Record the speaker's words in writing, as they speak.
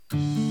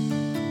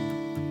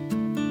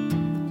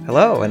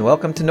Hello, and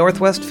welcome to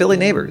Northwest Philly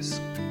Neighbors.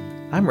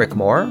 I'm Rick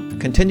Moore,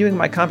 continuing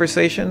my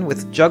conversation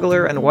with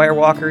juggler and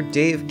wirewalker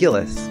Dave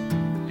Gillies.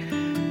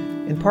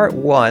 In part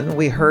one,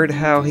 we heard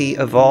how he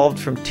evolved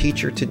from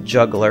teacher to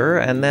juggler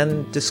and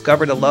then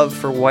discovered a love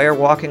for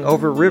wirewalking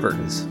over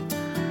rivers.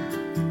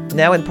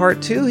 Now in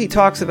part two, he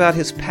talks about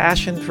his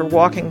passion for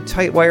walking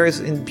tight wires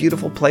in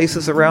beautiful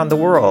places around the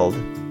world,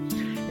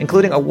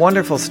 including a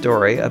wonderful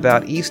story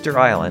about Easter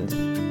Island.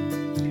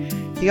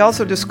 He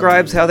also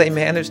describes how they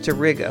managed to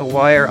rig a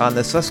wire on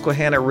the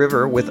Susquehanna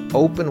River with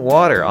open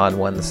water on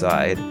one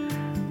side,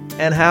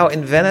 and how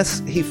in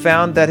Venice he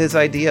found that his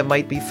idea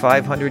might be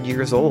 500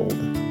 years old.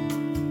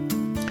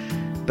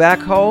 Back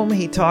home,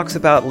 he talks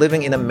about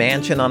living in a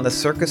mansion on the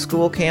circus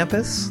school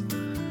campus,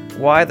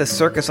 why the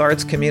circus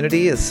arts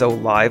community is so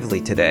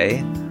lively today,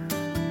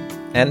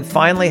 and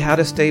finally how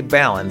to stay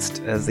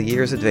balanced as the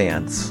years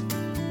advance.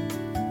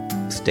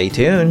 Stay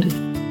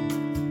tuned.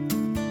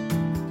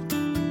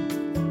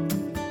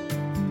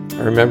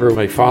 I remember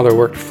my father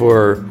worked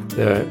for,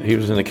 he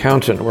was an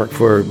accountant, worked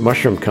for a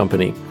mushroom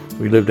company.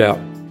 We lived out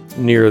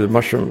near the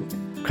mushroom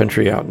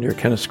country out near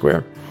Kennett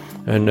Square.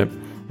 And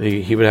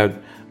he would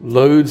have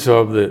loads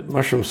of the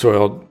mushroom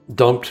soil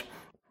dumped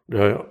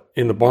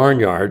in the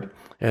barnyard.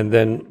 And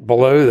then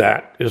below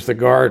that is the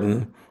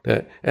garden.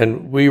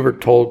 And we were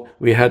told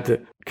we had to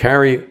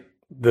carry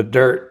the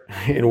dirt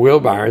in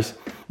wheelbarrows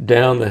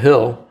down the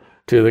hill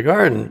to the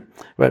garden.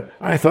 But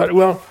I thought,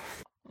 well,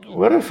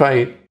 what if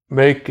I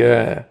make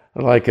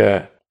like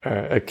a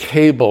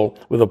cable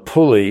with a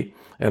pulley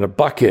and a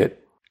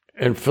bucket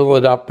and fill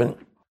it up and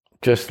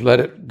just let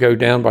it go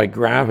down by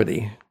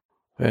gravity.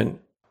 And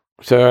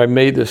so I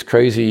made this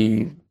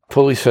crazy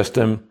pulley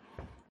system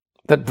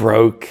that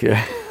broke.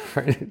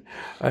 It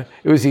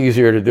was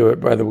easier to do it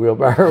by the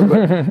wheelbarrow,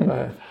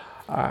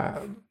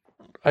 but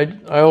I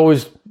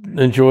always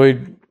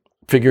enjoyed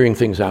figuring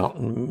things out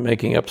and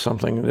making up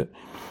something that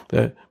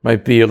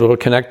might be a little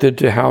connected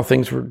to how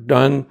things were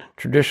done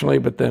traditionally,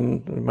 but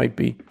then it might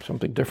be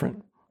something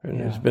different. And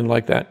It's been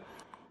like that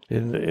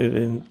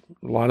in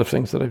a lot of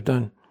things that I've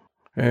done.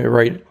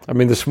 Right. I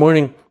mean, this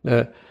morning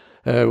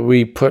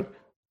we put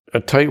a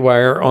tight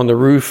wire on the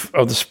roof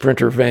of the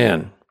Sprinter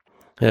van.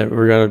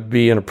 We're going to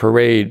be in a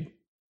parade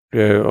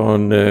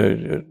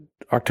on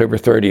October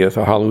 30th,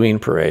 a Halloween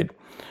parade.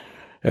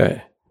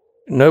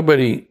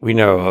 Nobody we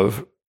know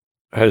of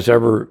has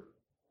ever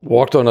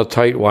walked on a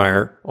tight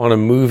wire on a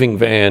moving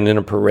van in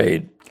a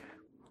parade.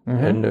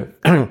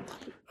 Mm-hmm. And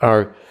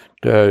our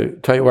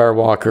tight wire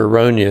walker,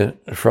 Ronja,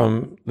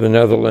 from the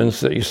Netherlands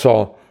that you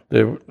saw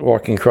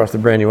walking across the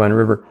Brandywine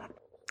River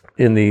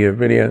in the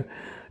video,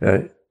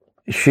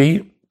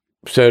 she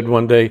said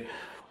one day,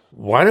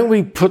 why don't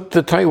we put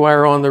the tight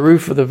wire on the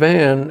roof of the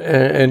van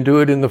and do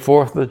it in the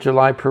 4th of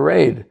July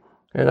parade?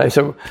 And I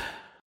said,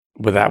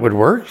 well, that would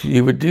work?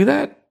 You would do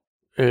that?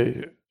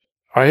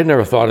 I had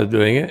never thought of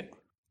doing it.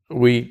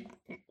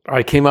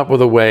 I came up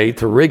with a way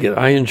to rig it.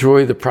 I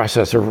enjoy the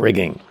process of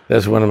rigging.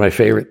 That's one of my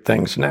favorite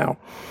things now,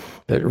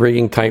 that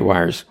rigging tight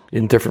wires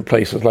in different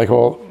places, like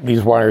all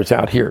these wires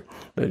out here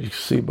that you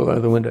see below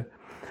the window.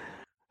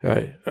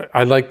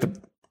 I like the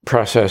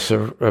process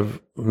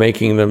of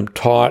making them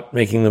taut,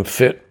 making them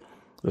fit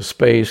the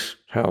space,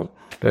 how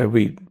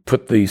we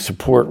put the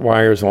support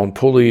wires on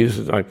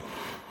pulleys. I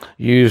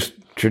used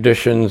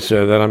traditions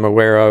that I'm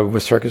aware of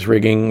with circus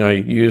rigging. I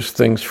used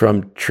things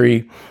from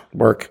tree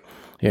work.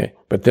 Yeah,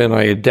 but then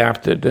I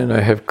adapted and I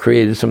have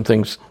created some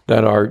things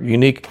that are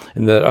unique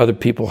and that other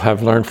people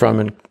have learned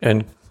from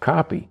and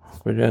copy.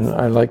 And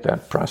I like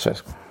that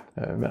process.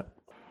 And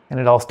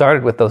it all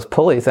started with those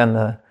pulleys and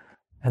the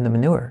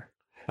manure.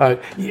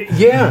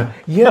 Yeah.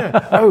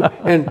 Oh,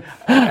 and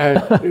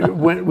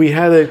when we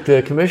had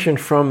a commission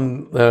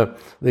from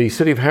the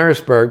city of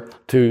Harrisburg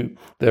to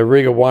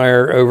rig a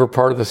wire over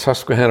part of the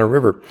Susquehanna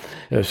River.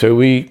 So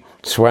we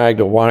swagged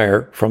a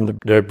wire from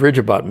the bridge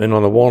abutment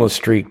on the Walnut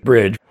Street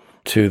Bridge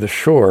to the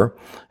shore,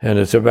 and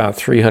it's about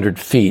 300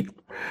 feet.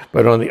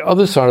 But on the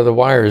other side of the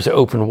wire is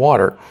open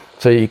water,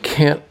 so you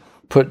can't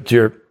put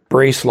your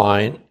brace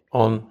line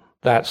on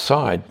that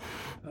side.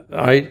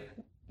 I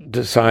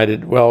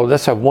decided, well,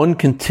 let's have one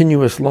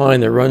continuous line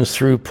that runs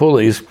through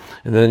pulleys,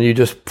 and then you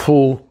just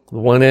pull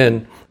one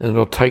end, and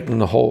it'll tighten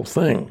the whole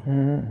thing.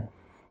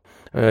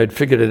 Mm-hmm. I'd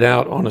figured it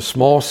out on a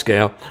small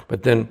scale,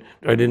 but then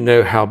I didn't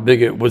know how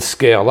big it would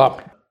scale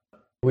up.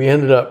 We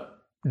ended up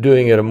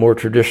doing it a more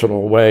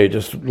traditional way,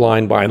 just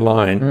line by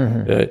line,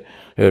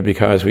 mm-hmm.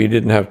 Because we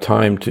didn't have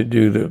time to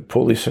do the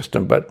pulley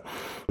system. But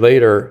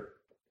later,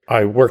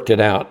 I worked it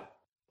out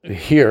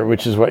here,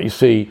 which is what you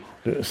see.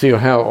 See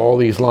how all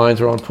these lines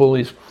are on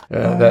pulleys?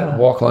 That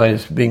walk line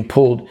is being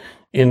pulled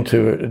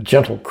into a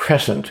gentle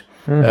crescent.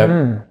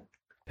 Mm-hmm.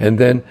 And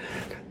then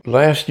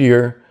last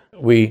year,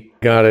 we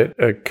got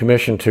a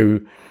commission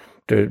to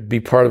be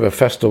part of a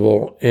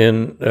festival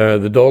in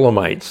the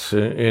Dolomites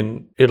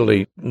in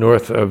Italy,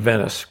 north of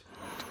Venice.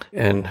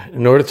 And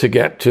in order to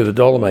get to the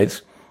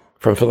Dolomites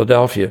from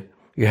Philadelphia,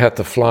 you have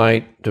to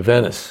fly to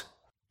Venice.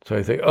 So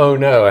I think, oh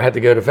no, I had to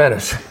go to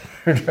Venice.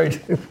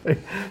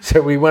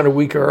 So we went a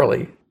week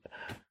early.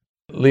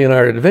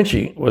 Leonardo da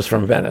Vinci was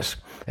from Venice,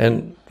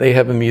 and they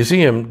have a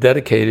museum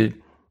dedicated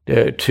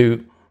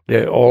to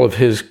all of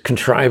his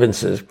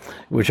contrivances,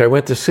 which I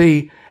went to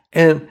see.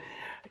 And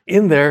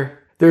in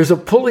there's a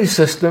pulley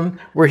system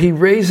where he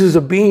raises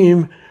a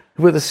beam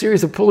with a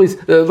series of pulleys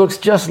that looks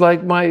just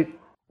like my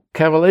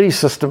Cavaletti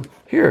system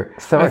here.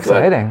 So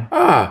exciting.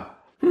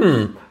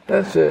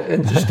 That's an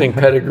interesting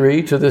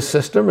pedigree to this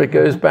system. It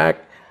goes back.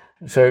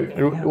 So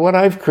what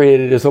I've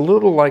created is a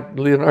little like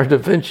Leonardo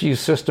da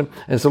Vinci's system.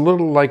 It's a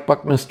little like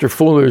Buckminster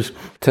Fuller's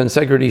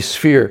tensegrity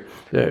sphere,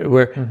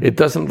 where it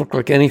doesn't look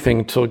like anything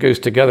until it goes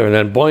together. And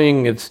then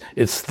boing,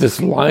 it's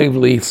this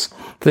lively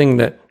thing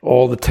that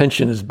all the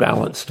tension is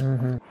balanced.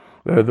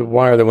 The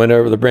wire that went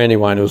over the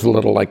Brandywine was a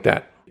little like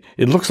that.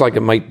 It looks like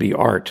it might be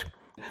art.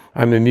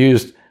 I'm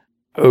amused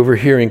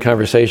overhearing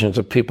conversations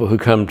of people who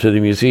come to the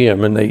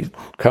museum, and they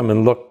come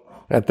and look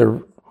at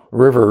the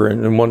river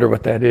and wonder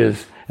what that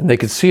is. And they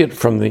could see it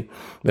from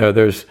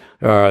there's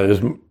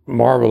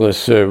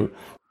marvelous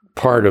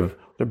part of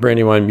the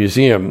Brandywine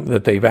Museum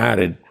that they've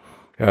added,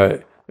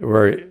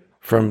 where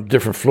from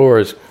different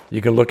floors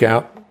you can look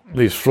out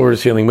these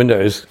floor-to-ceiling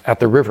windows at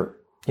the river.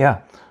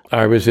 Yeah.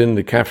 I was in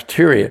the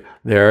cafeteria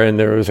there, and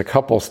there was a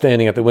couple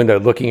standing at the window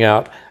looking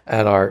out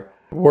at our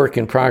work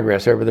in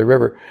progress over the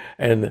river,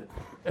 and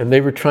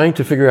they were trying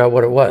to figure out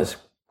what it was.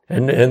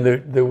 And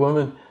the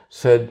woman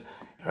said,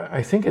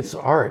 "I think it's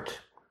art."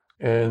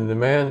 And the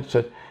man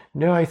said,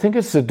 "No, I think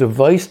it's a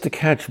device to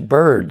catch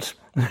birds."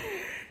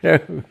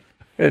 And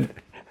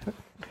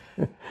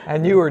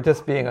you were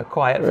just being a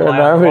quiet fly and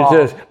on the wall.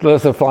 I was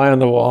just a fly on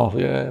the wall,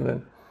 yeah.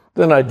 And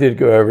then I did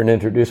go over and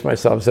introduce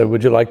myself and said,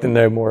 "Would you like to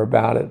know more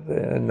about it?"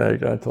 And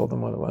I told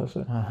them what it was.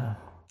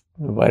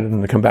 Invited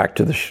them to come back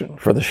to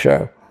for the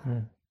show.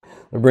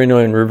 The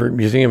Brandywine River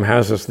Museum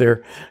has us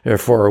there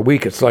for a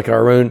week. It's like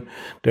our own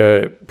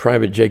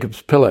private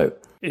Jacob's Pillow.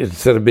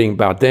 Instead of being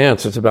about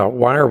dance, it's about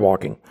wire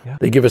walking. Yeah.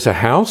 They give us a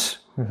house.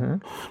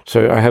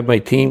 So I have my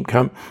team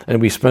come,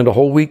 and we spend a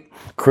whole week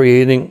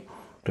creating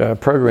a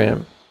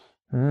program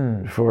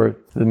for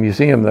the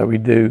museum that we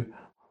do.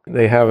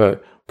 They have a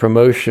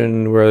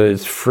promotion where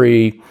it's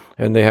free,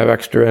 and they have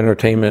extra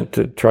entertainment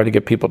to try to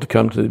get people to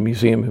come to the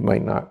museum who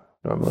might not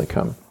normally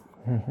come.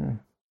 And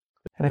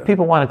if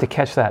people wanted to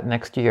catch that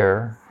next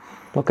year,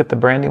 look at the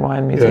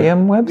Brandywine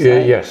Museum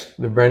website? Yes,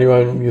 the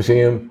Brandywine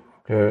Museum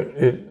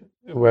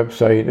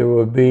website. It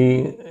will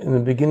be in the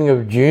beginning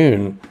of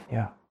June.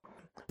 Yeah.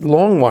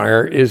 Long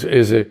wire is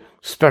a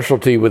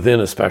specialty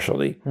within a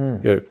specialty.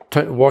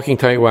 Walking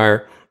tight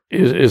wire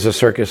is a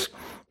circus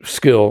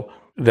skill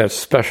that's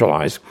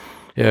specialized.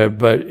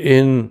 But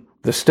in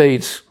the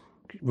States,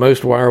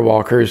 most wire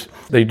walkers,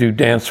 they do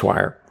dance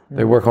wire.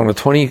 They work on a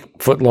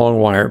 20-foot long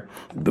wire.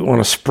 On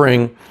a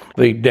spring,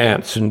 they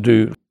dance and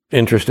do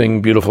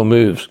interesting, beautiful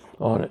moves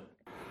on it.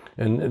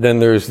 And then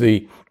there's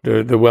the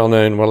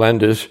well-known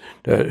Walendas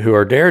who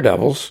are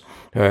daredevils,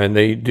 and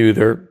they do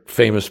their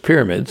famous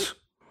pyramids.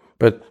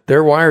 But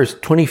their wire is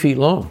 20 feet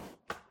long.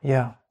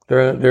 Yeah.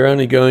 They're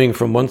only going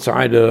from one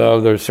side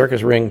of the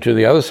circus ring to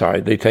the other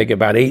side. They take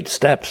about 8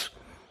 steps,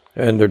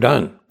 and they're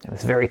done.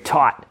 It's very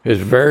taut.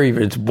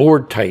 It's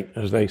board tight,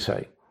 as they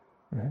say.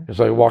 It's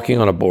like walking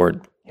on a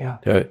board. Yeah.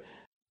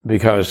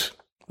 Because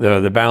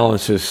the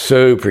balance is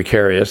so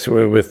precarious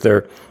with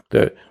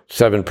the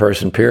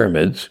 7-person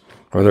pyramids,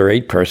 or their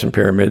 8-person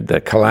pyramid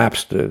that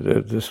collapsed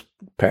this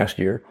past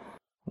year,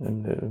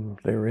 and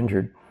they were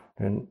injured.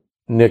 And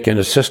Nick and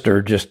his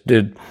sister just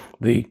did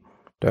the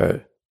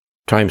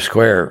Times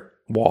Square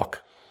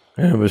walk,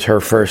 and it was her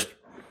first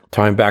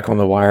time back on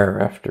the wire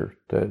after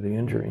the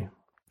injury.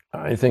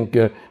 I think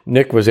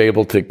Nick was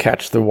able to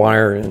catch the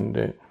wire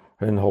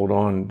and hold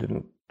on,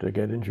 didn't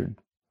get injured.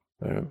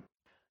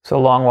 So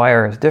long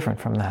wire is different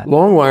from that.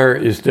 Long wire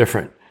is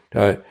different,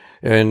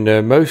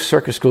 and most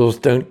circus schools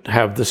don't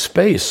have the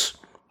space.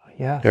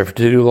 Yeah. To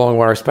do long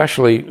wire,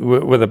 especially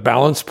with a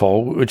balance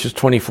pole, which is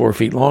 24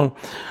 feet long.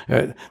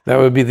 That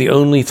would be the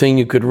only thing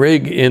you could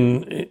rig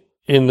in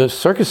the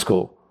circus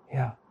school.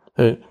 Yeah.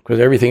 Because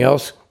everything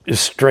else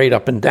is straight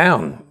up and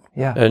down.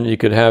 Yeah. And you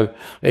could have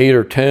 8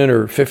 or 10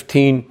 or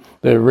 15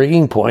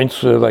 rigging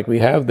points like we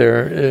have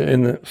there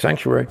in the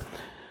sanctuary,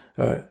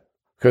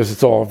 because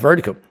it's all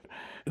vertical.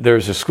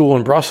 There's a school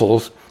in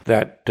Brussels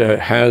that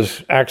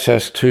has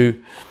access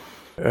to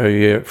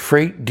a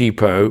freight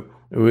depot,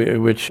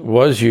 which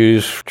was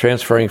used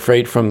transferring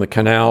freight from the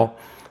canal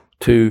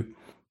to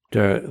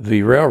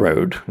the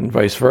railroad and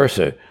vice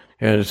versa.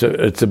 And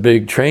it's a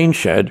big train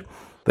shed.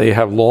 They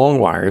have long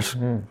wires,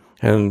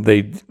 and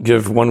they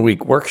give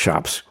 1-week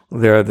workshops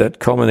there that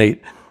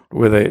culminate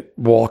with a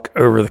walk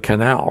over the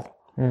canal,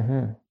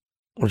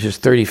 which is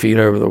 30 feet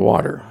over the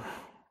water.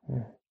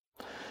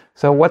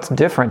 So what's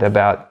different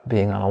about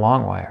being on a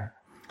long wire?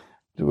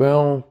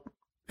 Well,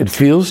 it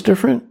feels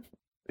different.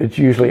 It's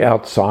usually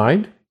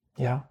outside.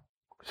 Yeah.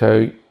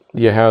 So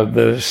you have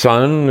the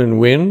sun and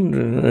wind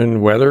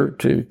and weather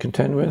to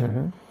contend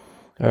with.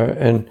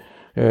 And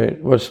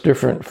what's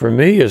different for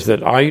me is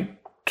that I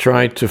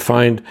try to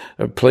find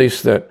a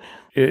place that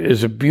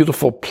is a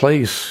beautiful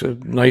place, a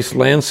nice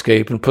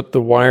landscape, and put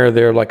the wire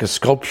there like a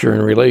sculpture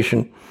in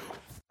relation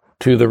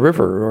to the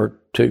river or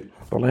to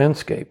the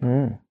landscape.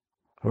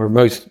 Or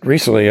most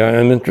recently,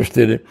 I'm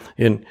interested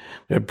in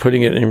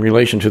putting it in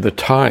relation to the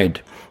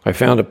tide. I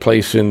found a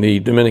place in the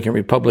Dominican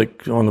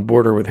Republic on the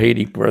border with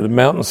Haiti where the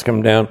mountains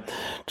come down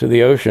to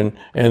the ocean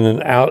and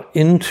then out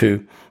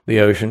into the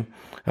ocean.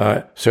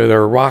 So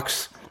there are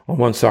rocks on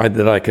one side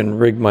that I can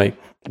rig my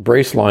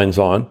brace lines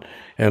on,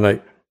 and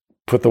I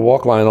put the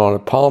walk line on a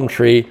palm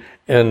tree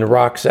and the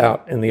rocks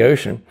out in the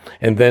ocean.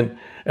 And then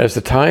as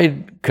the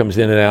tide comes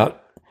in and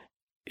out,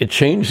 it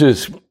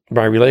changes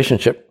my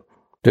relationship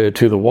to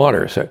the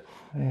water. So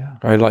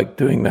I like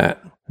doing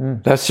that.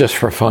 That's just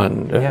for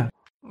fun.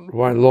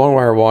 Long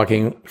wire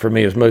walking for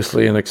me is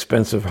mostly an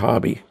expensive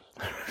hobby.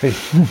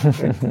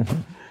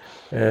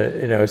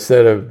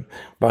 Instead of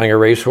buying a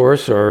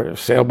racehorse or a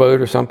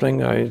sailboat or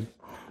something, I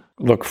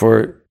look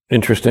for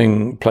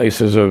interesting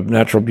places of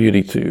natural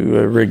beauty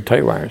to rig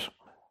tight wires.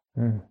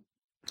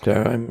 So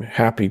I'm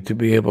happy to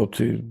be able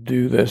to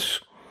do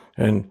this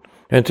and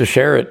to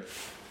share it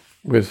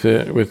with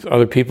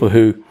other people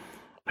who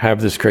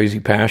have this crazy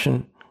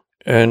passion,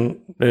 and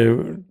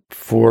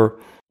for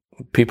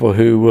people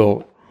who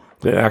will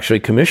actually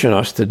commission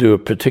us to do a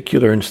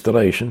particular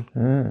installation.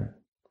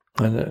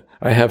 And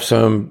I have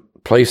some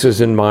places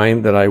in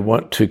mind that I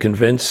want to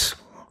convince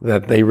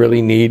that they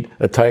really need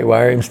a tight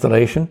wire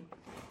installation.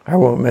 I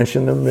won't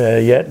mention them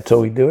yet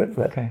until we do it.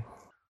 But okay.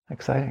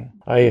 Exciting.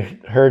 I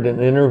heard an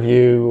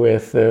interview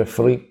with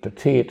Philippe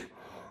Petit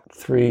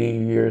 3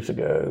 years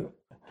ago,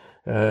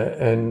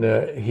 and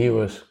he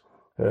was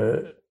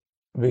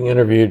being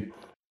interviewed,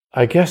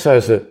 I guess,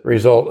 as a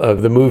result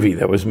of the movie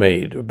that was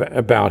made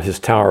about his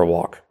tower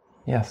walk.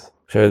 Yes.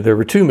 So there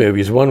were two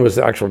movies. One was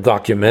the actual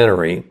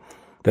documentary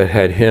that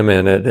had him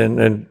in it,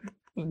 and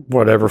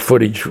whatever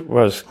footage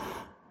was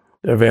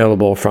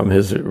available from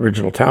his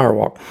original tower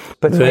walk.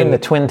 Between the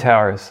Twin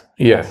Towers.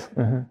 Yes.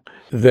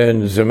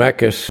 Then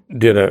Zemeckis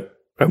did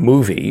a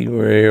movie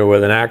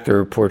with an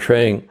actor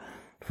portraying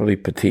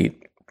Philippe Petit.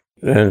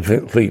 And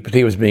Philippe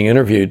Petit was being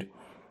interviewed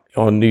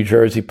on New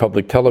Jersey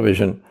public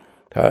television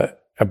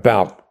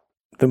about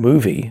the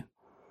movie.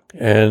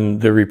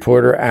 And the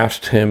reporter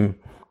asked him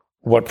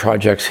what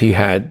projects he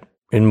had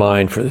in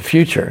mind for the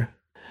future.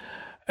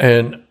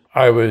 And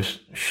I was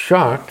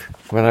shocked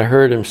when I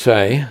heard him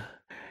say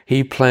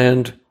he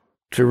planned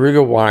to rig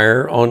a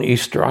wire on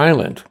Easter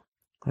Island,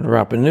 on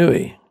Rapa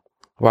Nui.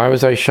 Why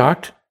was I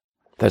shocked?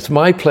 That's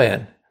my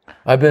plan.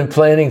 I've been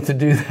planning to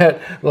do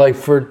that like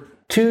for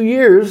 2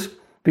 years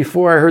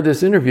before I heard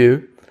this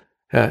interview.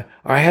 I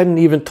hadn't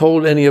even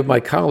told any of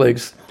my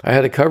colleagues. I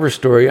had a cover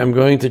story. I'm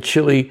going to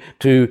Chile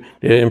to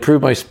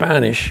improve my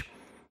Spanish,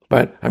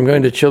 but I'm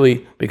going to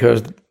Chile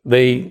because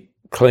they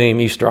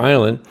claim Easter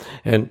Island,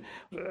 and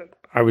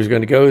I was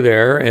going to go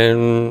there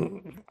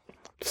and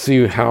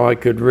see how I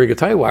could rig a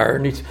tight wire.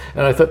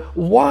 And I thought,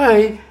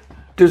 why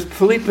does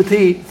Philippe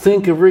Petit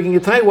think of rigging a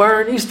tight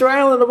wire in Easter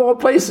Island of all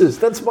places?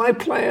 That's my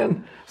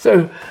plan.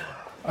 So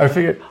I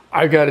figured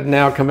I've got to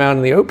now come out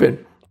in the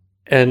open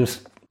and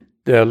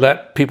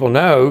let people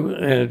know,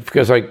 and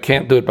because I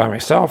can't do it by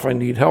myself, I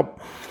need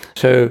help.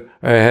 So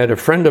I had a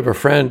friend of a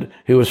friend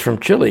who was from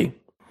Chile,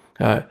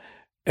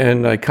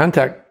 and I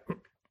contact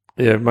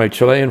my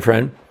Chilean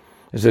friend.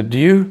 I said, do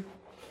you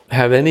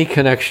have any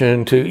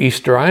connection to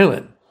Easter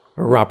Island,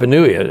 or Rapa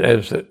Nui,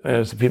 as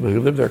the people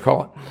who live there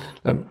call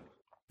it?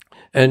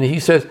 And he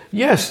says,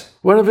 yes,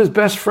 one of his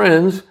best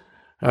friends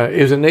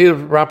is a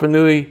native Rapa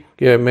Nui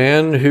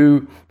man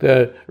who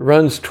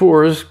runs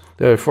tours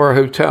for a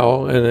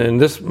hotel. And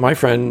this, my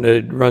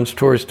friend, runs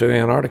tours to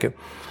Antarctica.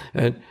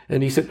 And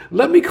he said,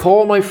 let me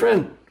call my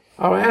friend.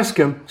 I'll ask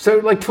him. So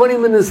like 20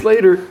 minutes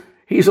later,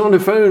 he's on the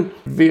phone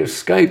via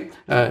Skype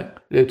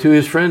to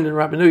his friend in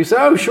Rapa Nui. He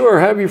said, oh,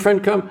 sure, have your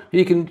friend come.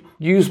 He can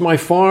use my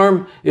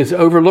farm. It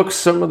overlooks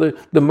some of the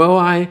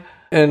Moai.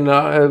 And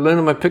lend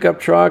him my pickup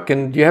truck.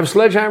 And do you have a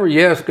sledgehammer?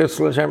 Yes, got a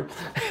sledgehammer.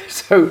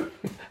 So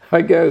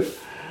I go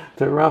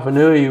to Rapa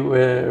Nui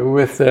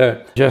with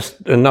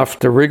just enough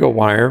to rig a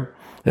wire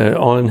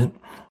on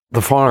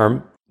the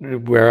farm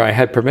where I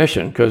had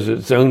permission, because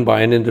it's owned by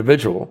an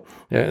individual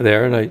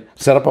there. And I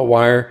set up a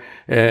wire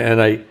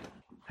and I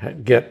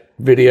get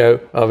video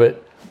of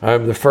it.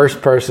 I'm the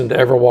first person to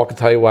ever walk a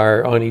tight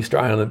wire on Easter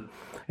Island.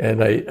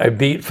 And I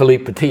beat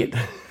Philippe Petit.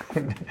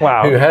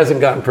 Wow. Who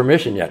hasn't gotten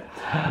permission yet.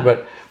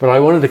 But I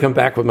wanted to come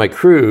back with my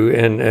crew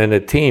and a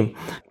team.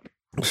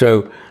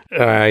 So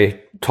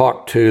I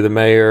talked to the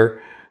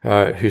mayor,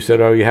 who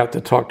said, oh, you have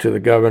to talk to the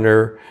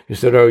governor. He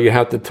said, oh, you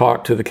have to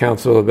talk to the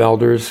council of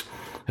elders.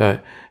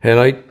 And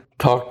I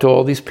talked to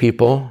all these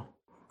people.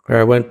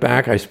 I went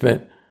back. I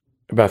spent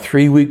about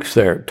 3 weeks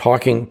there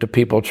talking to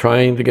people,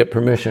 trying to get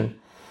permission.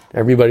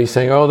 Everybody's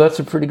saying, oh, that's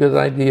a pretty good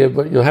idea,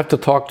 but you'll have to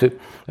talk to,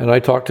 and I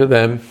talked to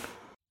them,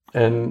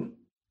 and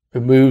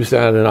it moves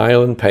at an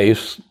island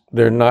pace.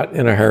 They're not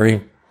in a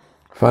hurry.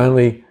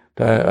 Finally,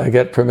 I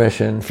get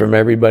permission from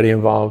everybody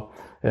involved,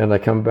 and I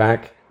come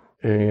back,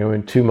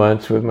 in 2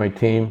 months with my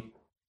team.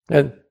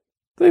 And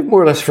they've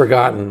more or less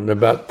forgotten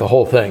about the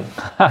whole thing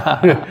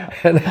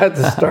and had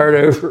to start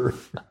over.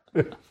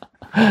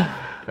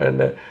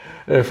 And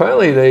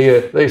finally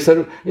they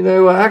said,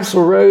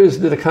 Axl Rose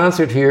did a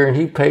concert here and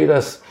he paid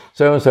us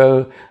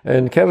so-and-so,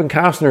 and Kevin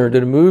Costner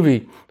did a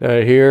movie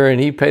here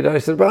and he paid us. I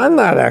said, but I'm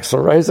not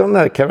Axl Rose, I'm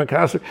not Kevin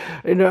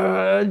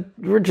Costner.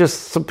 We're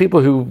just some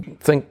people who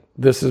think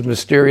this is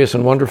mysterious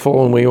and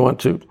wonderful and we want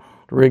to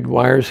rig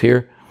wires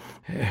here.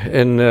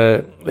 And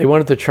they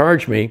wanted to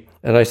charge me.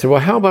 And I said, well,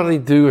 how about I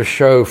do a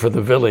show for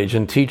the village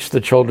and teach the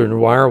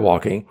children wire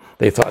walking?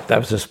 They thought that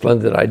was a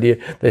splendid idea.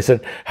 They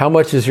said, how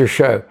much is your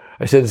show?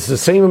 I said, it's the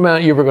same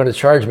amount you were going to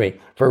charge me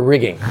for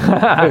rigging.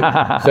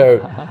 So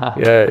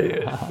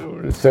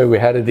we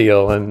had a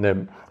deal,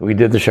 and we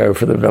did the show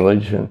for the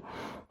village, and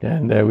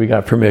we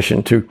got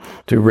permission to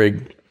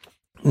rig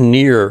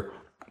near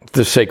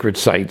the sacred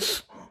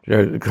sites,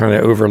 kind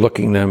of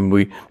overlooking them.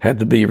 We had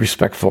to be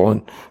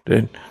respectful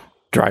and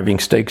driving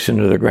stakes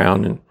into the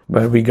ground,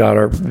 but we got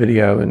our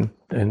video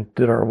and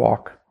did our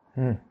walk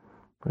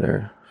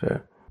there.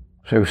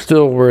 So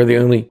still we're the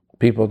only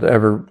people to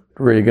ever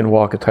rig and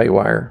walk a tight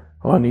wire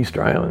on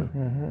Easter Island.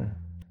 Mm-hmm.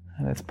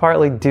 And it's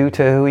partly due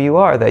to who you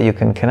are that you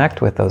can connect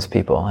with those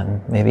people,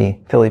 and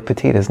maybe Philly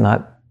Petite is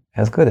not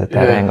as good at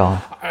that angle.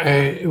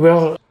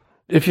 Well,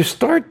 if you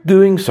start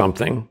doing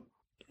something,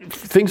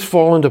 things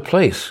fall into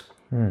place.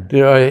 I'm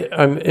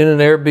in an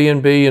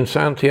Airbnb in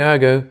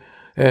Santiago,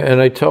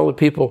 and I tell the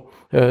people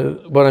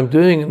what I'm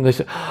doing, and they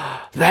say,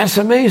 that's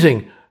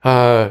amazing.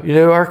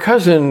 Our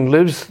cousin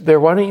lives there.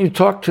 Why don't you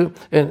talk to?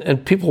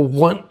 And people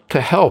want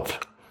to help.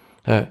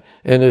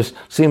 And it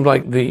seemed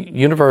like the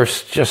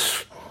universe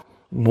just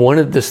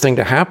wanted this thing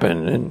to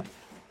happen. And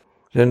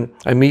then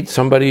I meet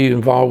somebody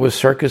involved with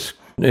circus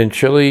in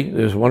Chile.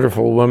 There's a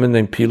wonderful woman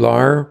named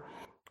Pilar,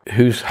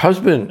 whose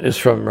husband is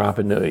from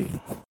Rapa Nui.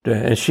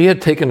 And she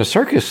had taken a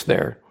circus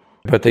there,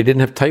 but they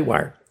didn't have tight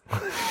wire.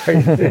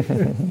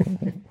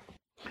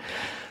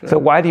 So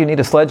why do you need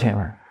a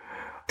sledgehammer?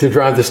 To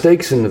drive the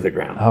stakes into the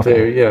ground.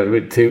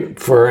 Okay.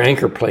 For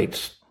anchor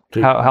plates.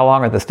 How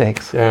long are the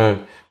stakes? They're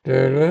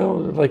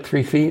like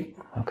 3 feet.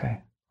 Okay.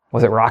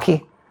 Was it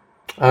rocky?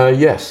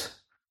 Yes.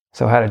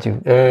 So how did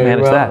you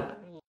manage that?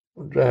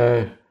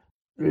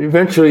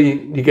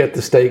 Eventually, you get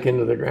the stake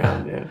into the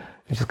ground. Yeah.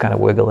 You just kind of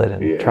wiggle it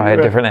and try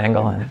a different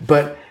angle.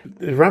 But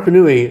Rapa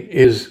Nui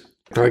is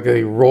like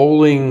a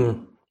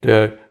rolling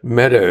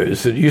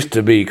meadows that used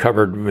to be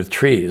covered with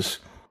trees.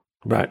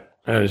 But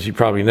as you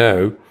probably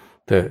know,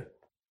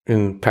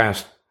 in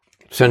past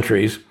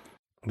centuries,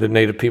 the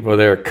native people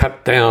there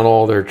cut down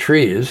all their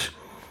trees.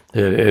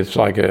 It's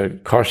like a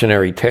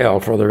cautionary tale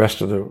for the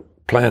rest of the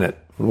planet,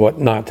 what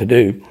not to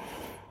do.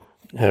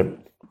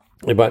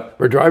 But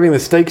we're driving the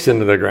stakes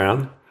into the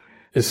ground.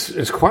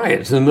 It's quiet.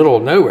 It's in the middle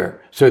of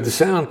nowhere. So the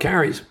sound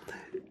carries.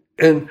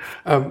 And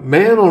a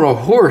man on a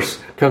horse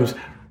comes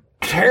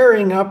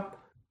tearing up,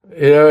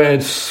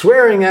 and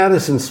swearing at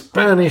us in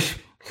Spanish.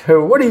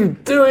 What are you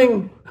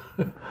doing?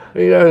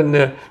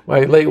 And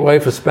my late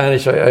wife is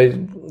Spanish.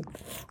 I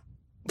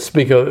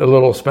speak a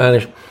little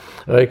Spanish.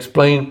 I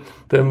explained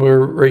them we're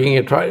rigging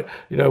it.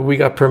 We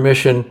got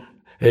permission.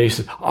 And he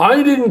said,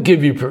 I didn't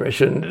give you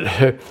permission.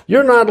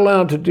 You're not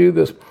allowed to do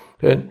this.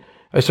 And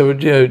I said, well,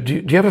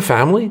 do you have a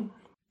family?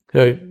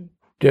 Do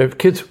you have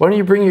kids? Why don't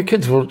you bring your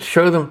kids? We'll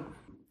show them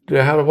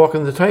how to walk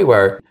on the tight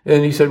wire.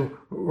 And he said,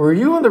 were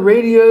you on the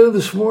radio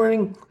this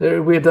morning?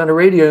 We had done a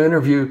radio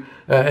interview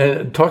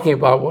and talking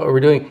about what we're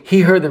doing.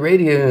 He heard the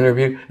radio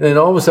interview, and then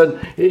all of a sudden,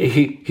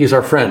 he's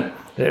our friend.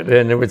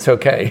 And it's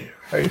okay.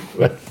 Right?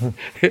 But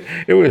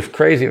it was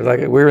crazy. It was like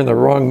we were in the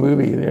wrong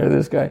movie.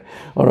 This guy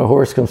on a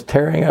horse comes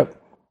tearing up.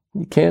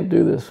 You can't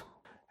do this.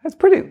 That's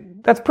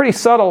pretty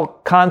subtle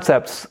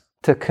concepts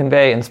to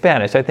convey in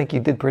Spanish. I think you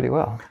did pretty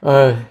well.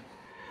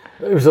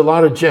 There was a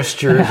lot of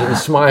gestures and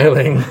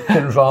smiling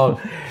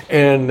involved.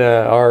 And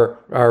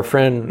our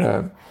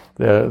friend,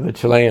 the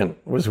Chilean,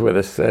 was with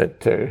us.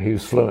 He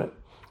was fluent.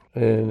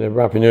 In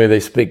Rapa Nui,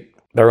 they speak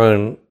their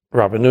own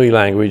Rapa Nui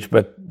language,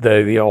 but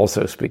they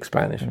also speak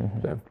Spanish.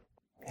 Mm-hmm. So.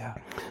 Yeah,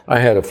 I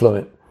had a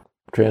fluent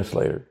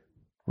translator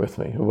with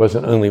me. It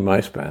wasn't only my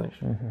Spanish.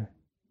 Mm-hmm.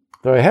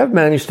 So I have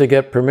managed to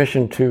get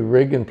permission to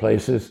rig in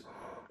places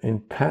in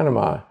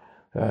Panama.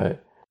 There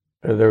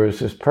was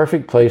this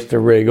perfect place to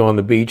rig on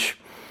the beach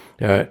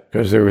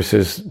because there was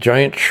this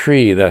giant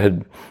tree that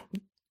had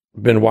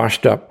been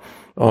washed up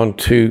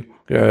onto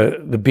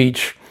the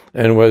beach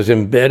and was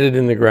embedded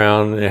in the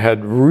ground. And it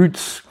had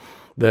roots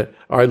that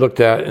I looked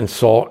at and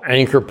saw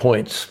anchor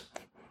points.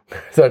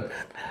 So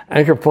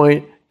anchor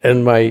point,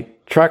 and my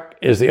truck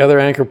is the other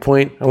anchor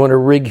point. I want to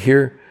rig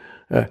here,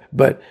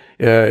 but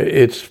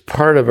it's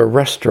part of a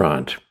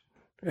restaurant.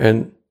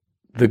 And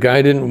the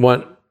guy didn't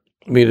want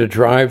me to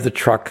drive the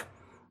truck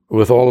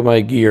with all of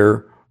my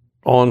gear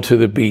onto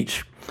the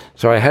beach.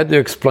 So I had to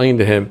explain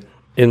to him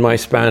in my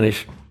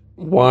Spanish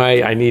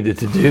why I needed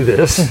to do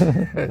this.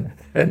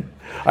 And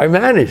I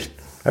managed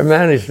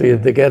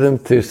to get him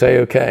to say,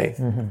 okay.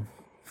 Mm-hmm.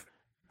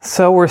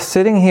 So we're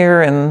sitting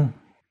here in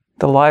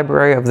the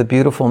library of the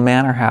beautiful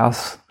manor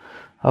house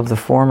of the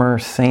former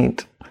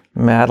St.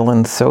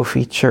 Madeleine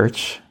Sophie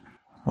Church,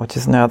 which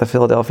is now the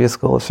Philadelphia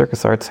School of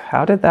Circus Arts.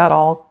 How did that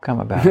all come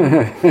about?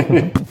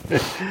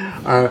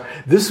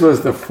 This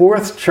was the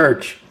fourth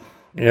church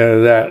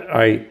that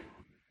I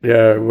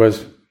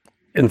was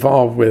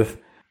involved with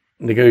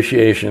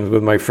negotiations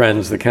with my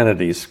friends, the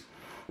Kennedys.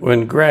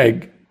 When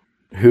Greg,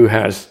 who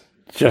has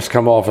just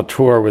come off a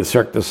tour with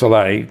Cirque du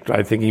Soleil,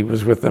 I think he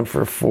was with them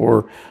for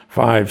 4,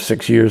 5,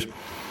 6 years.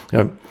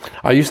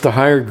 I used to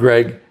hire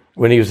Greg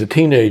when he was a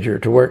teenager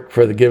to work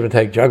for the Give and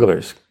Take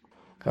Jugglers.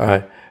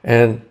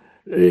 And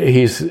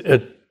he's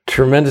a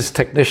tremendous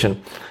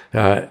technician.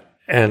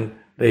 And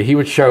he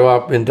would show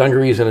up in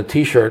dungarees and a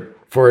T-shirt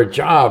for a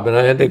job. And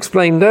I had to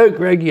explain, no,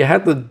 Greg, you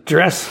have to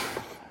dress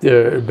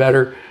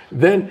better.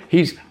 Then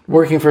he's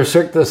working for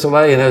Cirque du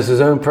Soleil and has his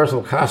own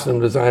personal costume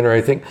designer. I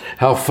think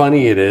how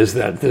funny it is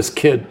that this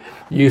kid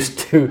used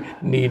to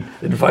need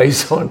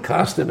advice on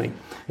costuming.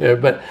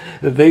 But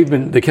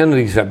the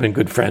Kennedys have been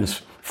good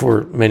friends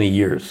for many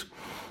years.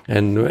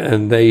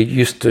 And they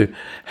used to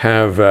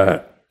have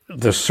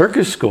the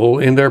circus school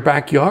in their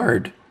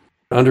backyard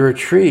under a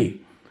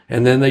tree.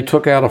 And then they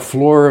took out a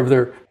floor of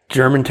their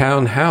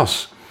Germantown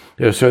house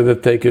so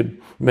that they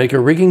could make a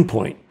rigging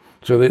point.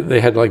 So they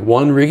had like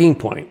one rigging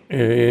point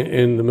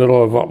in the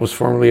middle of what was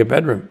formerly a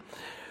bedroom.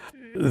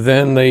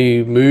 Then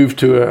they moved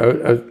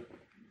to a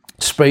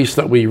space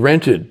that we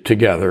rented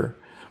together,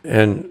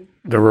 and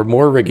there were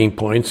more rigging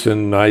points,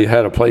 and I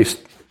had a place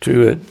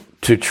to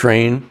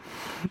train.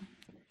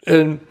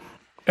 And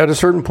at a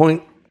certain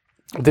point,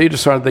 they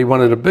decided they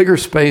wanted a bigger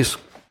space.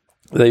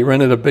 They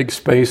rented a big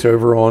space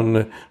over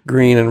on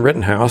Green and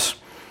Rittenhouse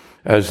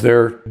as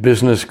their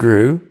business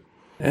grew.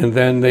 And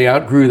then they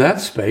outgrew that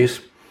space,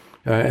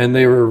 and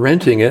they were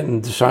renting it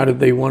and decided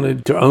they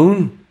wanted to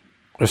own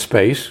a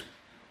space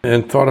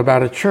and thought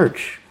about a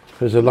church,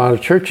 because a lot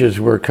of churches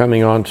were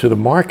coming onto the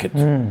market.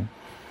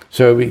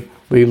 So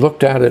we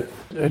looked at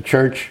a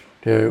church,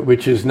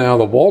 which is now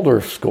the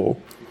Waldorf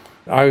School.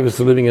 I was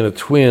living in a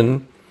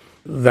twin.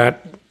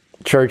 That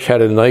church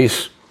had a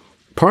nice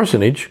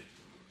parsonage.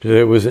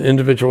 It was an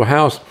individual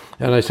house.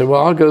 And I said,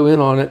 well, I'll go in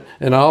on it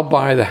and I'll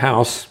buy the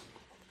house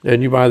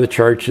and you buy the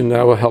church, and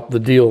that will help the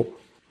deal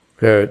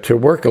to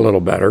work a little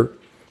better.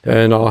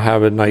 And I'll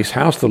have a nice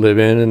house to live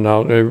in, and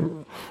I'll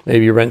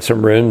maybe rent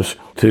some rooms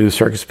to the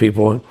circus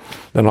people, and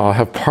then I'll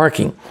have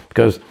parking,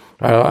 because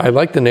I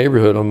like the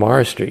neighborhood on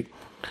Morris Street,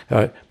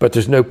 but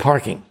there's no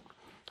parking.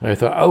 And I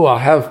thought, I'll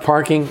have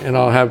parking and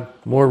I'll have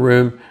more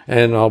room,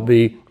 and I'll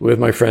be with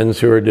my friends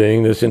who are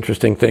doing this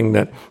interesting thing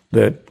that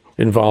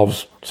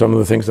involves some of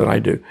the things that I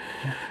do.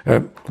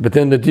 But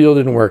then the deal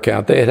didn't work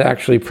out. They had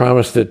actually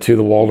promised it to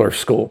the Waldorf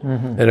School,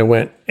 and it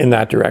went in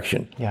that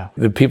direction. Yeah.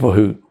 The people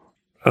who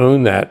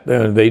own that,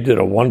 they did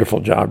a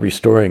wonderful job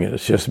restoring it.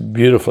 It's just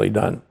beautifully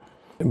done.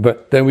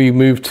 But then we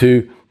moved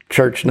to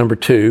church number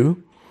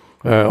 2,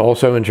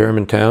 also in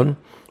Germantown,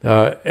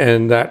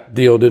 and that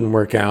deal didn't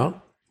work out.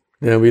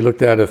 And we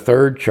looked at a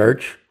third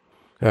church,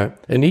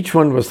 and each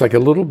one was like a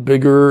little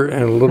bigger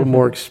and a little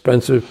more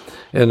expensive.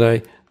 And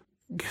I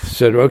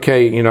said,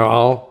 okay,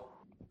 I'll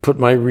put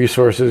my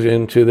resources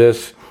into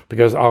this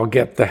because I'll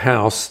get the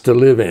house to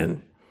live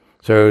in.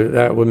 So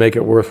that would make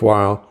it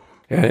worthwhile.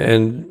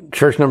 And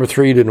church number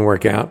 3 didn't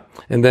work out.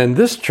 And then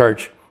this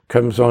church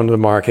comes onto the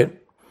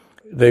market.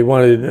 They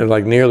wanted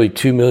like nearly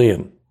 $2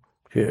 million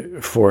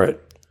for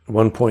it,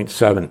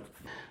 1.7.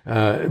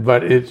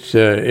 But it's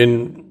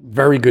in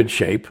very good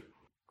shape.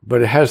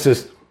 But it has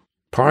this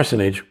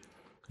parsonage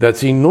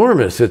that's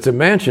enormous. It's a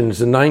mansion. It's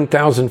a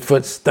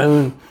 9,000-foot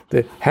stone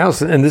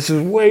house, and this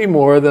is way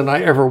more than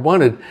I ever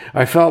wanted.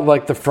 I felt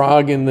like the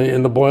frog in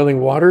the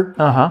boiling water.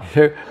 How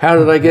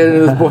did I get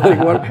into this boiling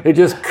water? It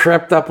just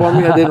crept up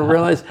on me. I didn't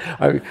realize.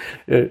 I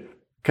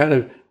kind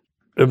of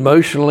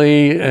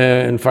emotionally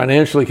and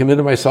financially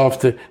committed myself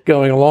to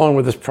going along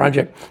with this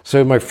project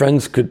so my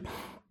friends could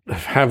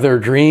have their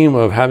dream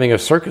of having a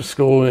circus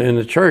school in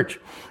the church.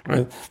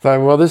 I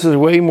thought, well, this is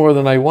way more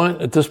than I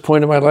want at this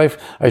point in my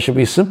life. I should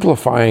be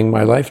simplifying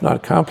my life,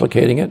 not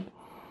complicating it.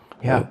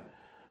 Yeah.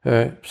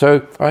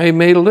 So I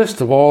made a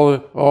list of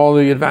all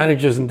the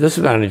advantages and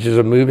disadvantages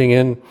of moving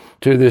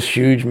into this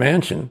huge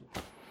mansion.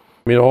 I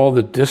mean, all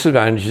the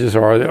disadvantages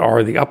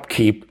are the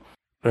upkeep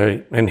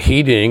and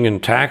heating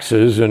and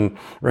taxes and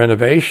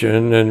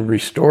renovation and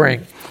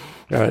restoring.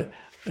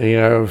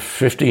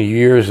 50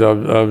 years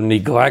of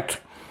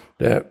neglect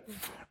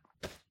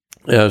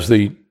as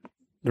the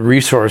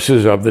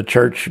resources of the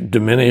church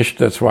diminished.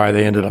 That's why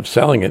they ended up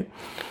selling it.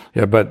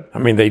 Yeah, but I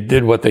mean, they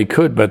did what they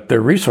could, but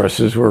their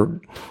resources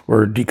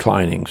were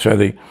declining, so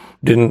they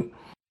didn't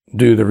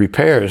do the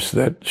repairs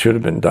that should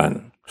have been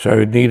done. So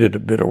it needed a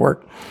bit of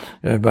work.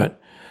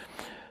 But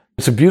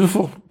it's a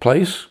beautiful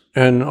place,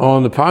 and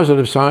on the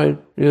positive side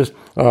is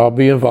I'll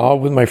be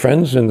involved with my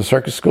friends in the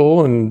circus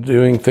school and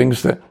doing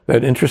things that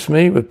interest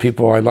me with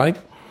people I like.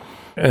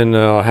 And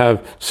I'll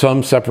have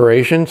some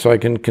separation so I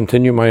can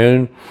continue my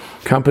own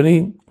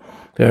company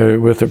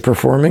with the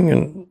performing.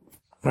 And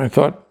I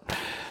thought,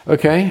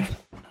 okay,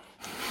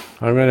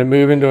 I'm going to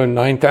move into a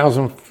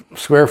 9,000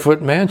 square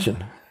foot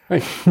mansion.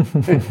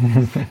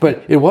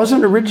 But it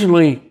wasn't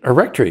originally a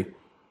rectory.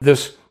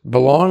 This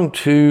belonged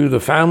to the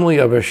family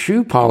of a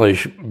shoe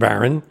polish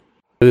baron.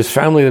 This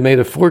family that made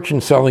a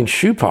fortune selling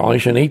shoe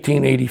polish in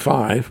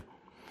 1885,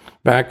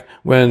 back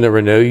when there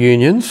were no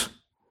unions.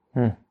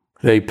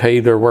 They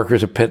paid their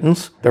workers a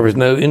pittance. There was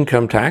no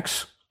income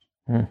tax.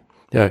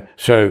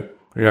 So,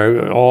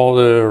 all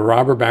the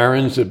robber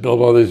barons that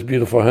built all those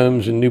beautiful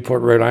homes in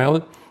Newport, Rhode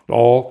Island,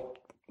 all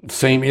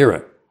same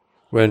era,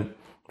 when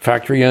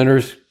factory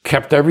owners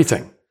kept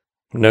everything.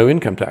 No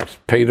income tax.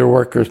 Paid their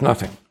workers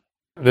nothing.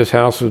 This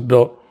house was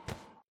built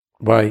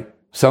by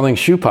selling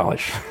shoe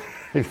polish.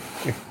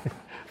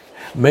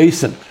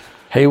 Mason,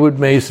 Haywood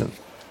Mason,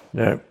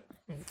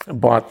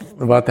 bought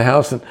the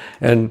house,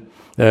 and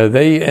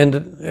they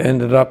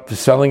ended up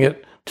selling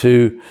it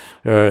to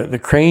the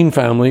Crane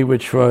family,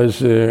 which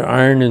was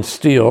iron and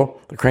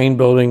steel, the Crane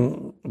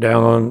building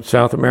down on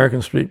South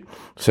American Street,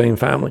 same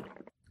family.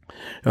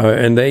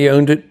 And they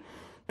owned it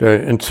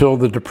until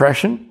the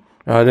Depression.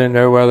 I didn't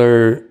know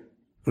whether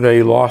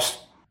they lost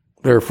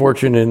their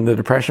fortune in the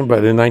Depression,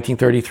 but in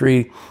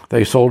 1933,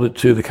 they sold it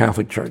to the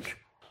Catholic Church.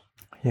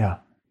 Yeah.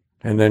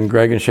 And then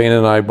Greg and Shane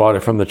and I bought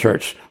it from the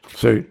church.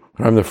 So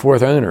I'm the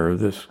fourth owner of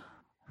this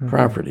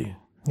property.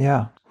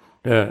 Yeah.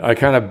 I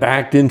kind of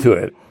backed into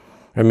it.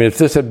 I mean, if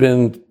this had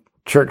been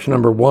church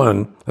number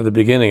one at the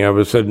beginning, I would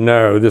have said,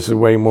 no, this is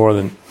way more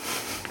than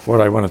what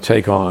I want to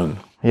take on.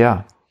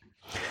 Yeah.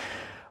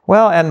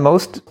 Well, and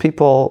most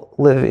people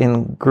live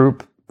in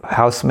group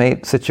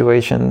housemate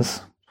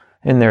situations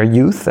in their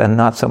youth and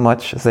not so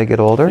much as they get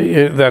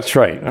older. That's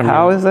right.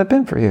 How has that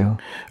been for you?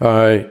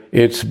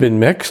 It's been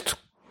mixed.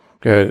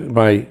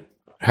 My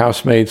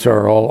housemates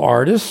are all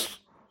artists,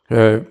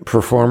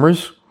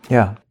 performers.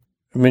 Yeah.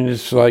 I mean,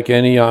 it's like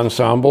any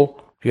ensemble.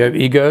 You have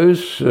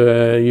egos,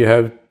 you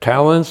have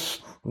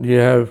talents, you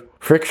have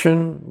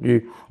friction,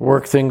 you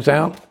work things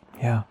out.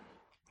 Yeah.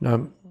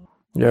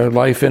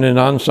 Life in an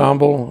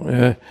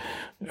ensemble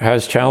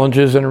has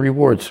challenges and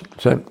rewards.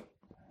 So,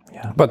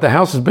 yeah. But the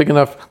house is big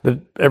enough that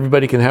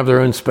everybody can have their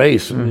own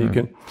space. And you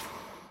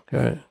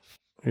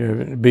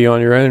can be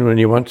on your own when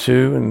you want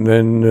to, and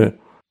then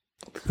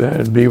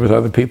be with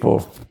other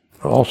people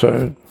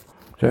also.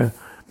 So,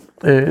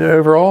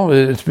 overall,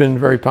 it's been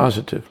very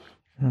positive.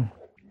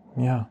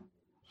 Yeah.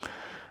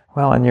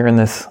 Well, and you're in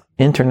this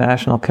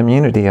international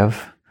community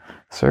of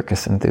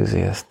circus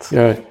enthusiasts.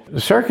 Yeah,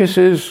 the circus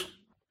is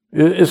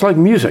like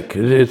music.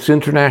 It's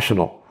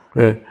international,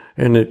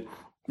 and it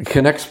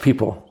connects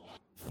people.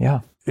 Yeah.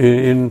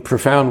 In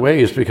profound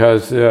ways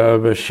because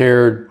of a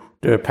shared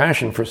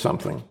passion for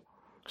something.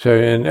 So,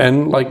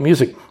 and like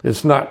music,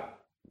 it's not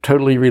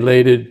totally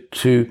related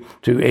to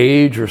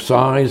age or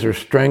size or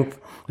strength.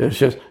 It's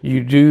just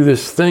you do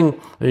this thing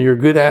and you're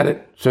good at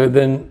it. So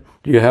then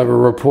you have a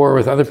rapport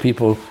with other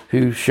people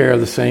who share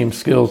the same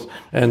skills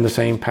and the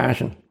same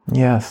passion.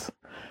 Yes.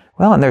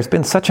 Well, and there's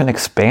been such an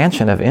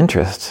expansion of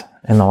interest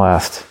in the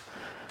last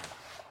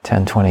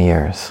 10, 20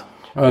 years.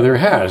 There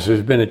has.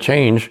 There's been a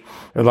change.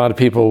 A lot of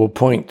people will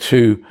point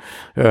to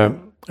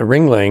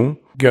Ringling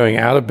going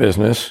out of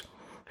business,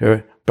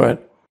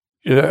 but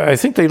I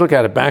think they look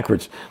at it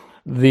backwards.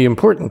 The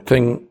important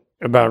thing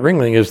about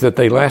Ringling is that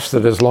they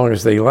lasted as long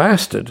as they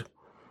lasted.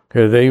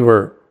 They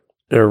were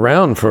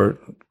around for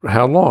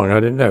how long? I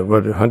didn't know.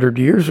 What, 100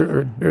 years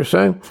or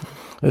so?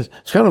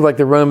 It's kind of like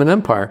the Roman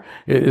Empire.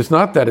 It's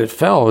not that it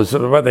fell. It's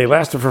that they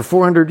lasted for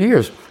 400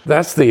 years.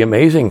 That's the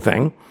amazing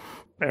thing.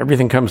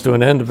 Everything comes to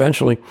an end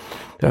eventually.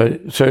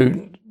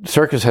 So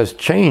circus has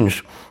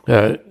changed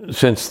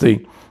since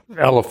the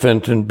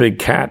elephant and big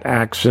cat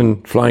acts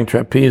and flying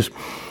trapeze.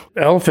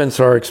 Elephants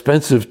are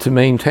expensive to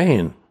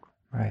maintain.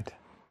 Right.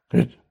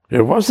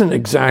 It wasn't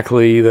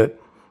exactly that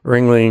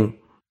Ringling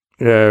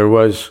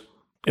was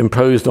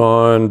imposed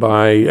on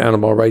by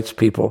animal rights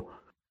people.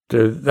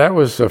 That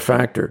was a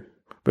factor.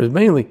 But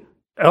mainly,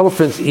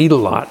 elephants eat a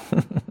lot.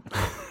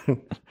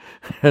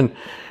 And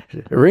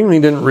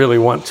Ringling didn't really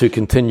want to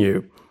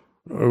continue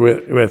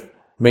with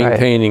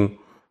maintaining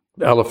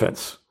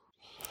elephants.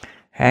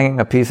 Hanging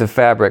a piece of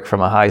fabric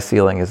from a high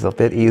ceiling is a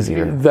bit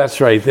easier. That's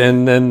right.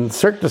 And then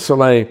Cirque du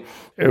Soleil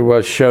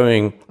was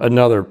showing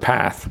another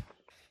path.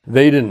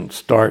 They didn't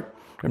start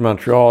in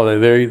Montreal.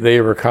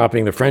 They were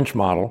copying the French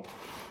model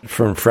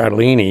from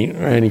Fratellini,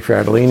 Annie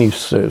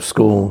Fratellini's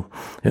school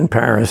in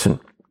Paris. And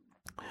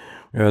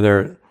there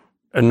are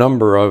a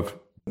number of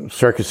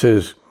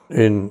circuses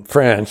in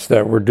France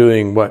that were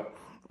doing what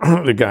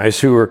the guys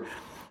who were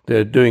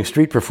doing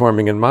street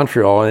performing in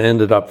Montreal and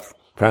ended up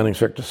founding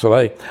Cirque du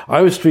Soleil.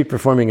 I was street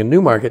performing in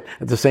Newmarket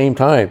at the same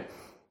time.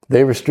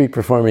 They were street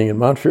performing in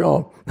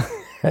Montreal,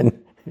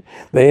 and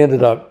they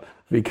ended up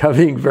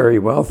becoming very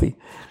wealthy.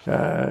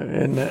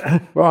 Well,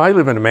 I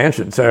live in a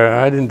mansion, so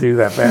I didn't do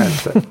that bad.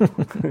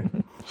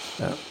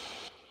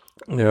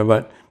 So.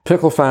 But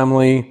Pickle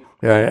family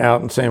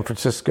out in San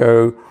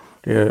Francisco,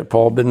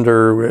 Paul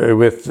Binder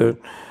with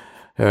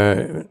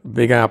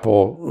Big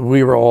Apple,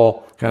 we were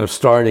all kind of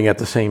starting at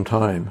the same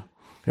time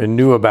and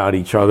knew about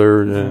each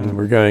other, and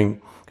we're going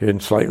in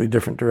slightly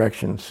different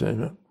directions.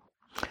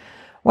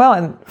 Well,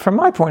 and from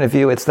my point of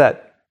view, it's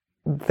that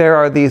there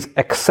are these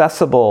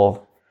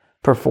accessible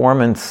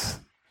performance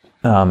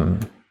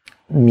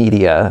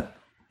media,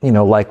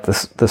 like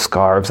the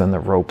scarves and the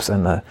ropes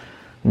and the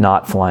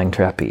not flying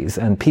trapeze,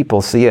 and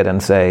people see it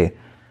and say,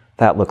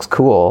 that looks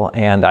cool,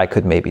 and I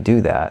could maybe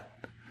do that.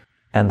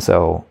 And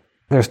so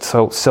there's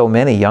so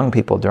many young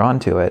people drawn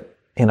to it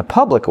in a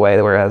public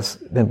way, whereas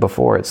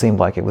before it seemed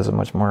like it was a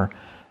much more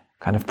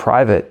kind of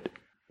private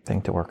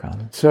thing to work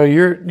on. So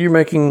you're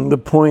making the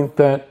point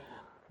that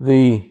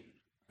the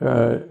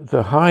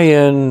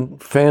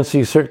high-end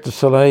fancy Cirque du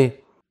Soleil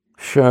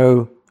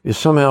show is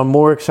somehow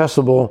more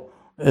accessible,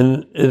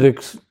 and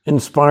it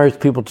inspires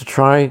people to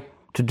try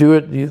to do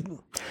it.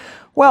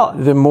 Well,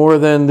 more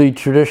than the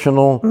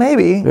traditional.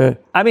 Maybe.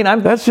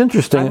 That's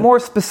interesting. I'm more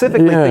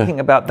specifically thinking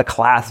about the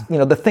class,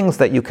 the things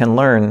that you can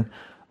learn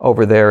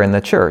over there in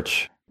the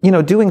church.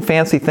 Doing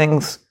fancy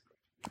things,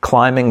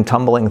 climbing,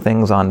 tumbling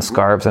things on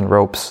scarves and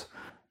ropes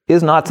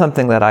is not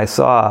something that I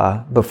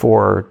saw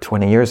before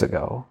 20 years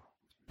ago.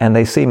 And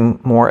they seem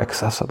more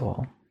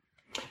accessible.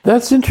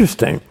 That's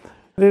interesting.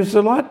 There's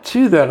a lot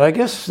to that. I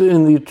guess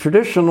in the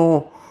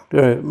traditional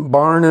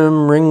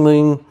Barnum,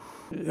 Ringling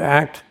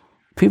act,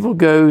 people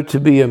go to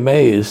be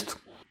amazed,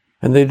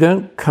 and they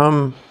don't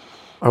come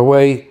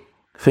away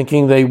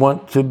thinking they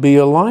want to be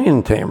a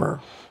lion tamer,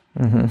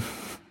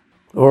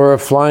 or a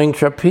flying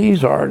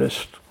trapeze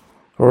artist,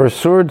 or a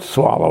sword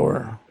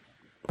swallower.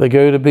 They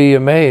go to be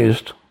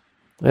amazed.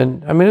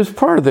 And it's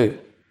part of the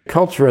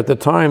culture at the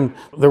time.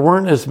 There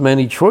weren't as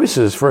many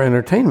choices for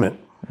entertainment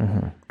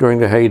during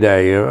the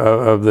heyday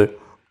of the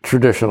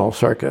traditional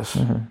circus.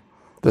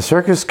 The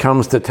circus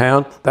comes to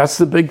town. That's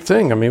the big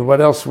thing.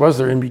 What else was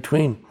there in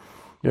between?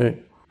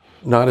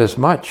 Not as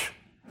much.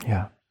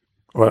 Yeah.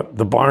 What,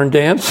 the barn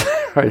dance?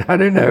 I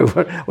don't know.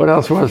 What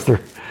else was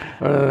there?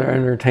 What other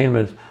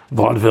entertainment?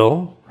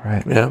 Vaudeville.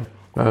 Right. Yeah.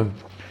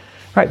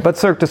 Right. But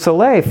Cirque du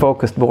Soleil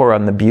focused more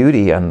on the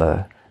beauty and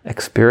the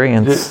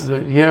experience.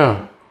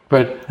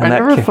 But I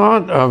never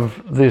thought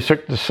of the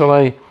Cirque du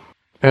Soleil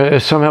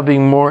as somehow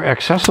being more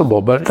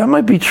accessible. But that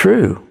might be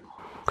true,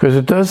 because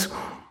it does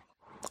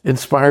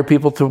inspire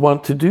people to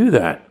want to do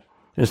that.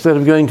 Instead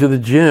of going to the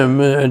gym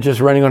and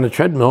just running on a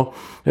treadmill,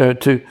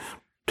 to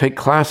take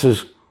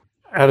classes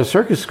at a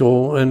circus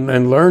school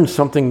and learn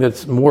something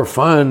that's more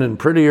fun and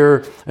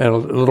prettier and a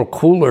little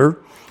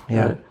cooler.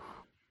 Yeah.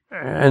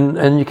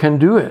 And you can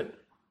do it.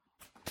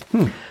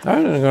 I'm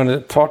going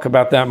to talk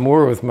about that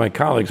more with my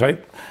colleagues.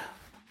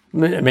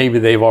 Maybe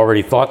they've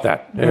already thought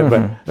that,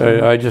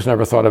 but I just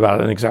never thought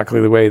about it in exactly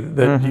the way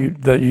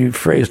that you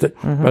phrased it.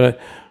 But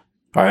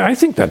I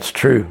think that's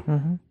true.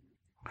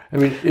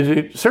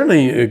 It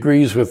certainly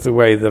agrees with the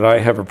way that I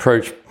have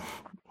approached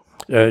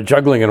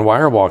juggling and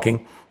wire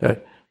walking.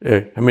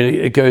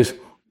 It goes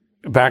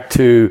back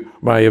to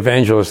my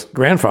evangelist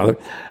grandfather.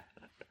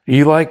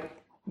 You like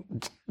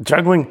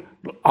juggling?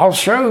 I'll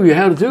show you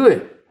how to do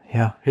it.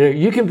 Yeah.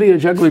 You can be a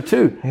juggler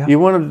too. Yeah. You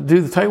want to do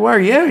the tight wire?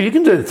 Yeah, you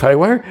can do the tight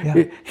wire.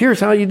 Yeah.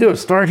 Here's how you do it.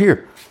 Start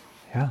here.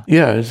 Yeah.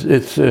 Yeah,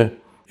 it's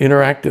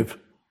interactive,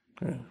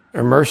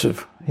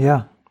 immersive.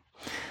 Yeah.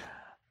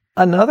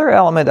 Another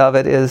element of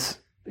it is,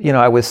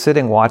 I was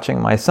sitting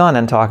watching my son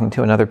and talking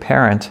to another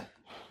parent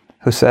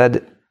who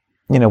said,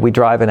 we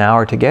drive an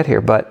hour to get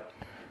here, but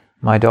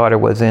my daughter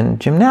was in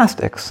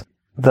gymnastics.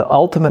 The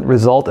ultimate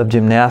result of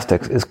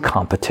gymnastics is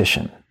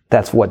competition.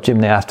 That's what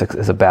gymnastics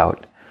is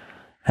about.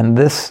 And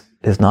this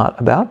is not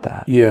about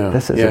that. Yeah.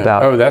 This is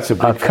about that's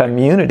a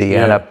community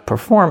and a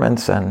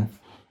performance and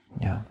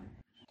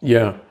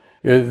Yeah.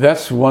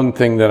 That's one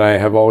thing that I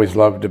have always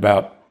loved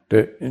about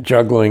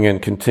juggling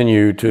and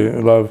continue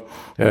to love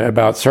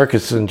about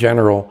circus in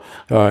general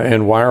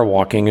and wire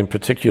walking in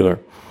particular.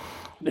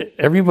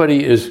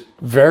 Everybody is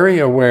very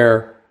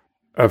aware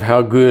of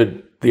how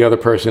good the other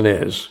person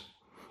is,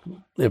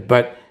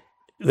 but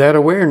that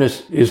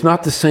awareness is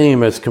not the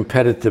same as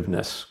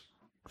competitiveness.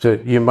 So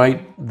you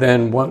might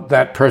then want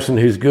that person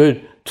who's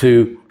good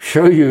to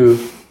show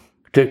you,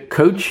 to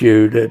coach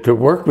you, to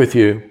work with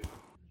you.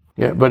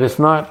 Yeah, but it's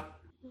not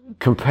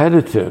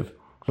competitive,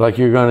 like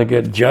you're going to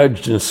get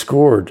judged and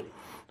scored,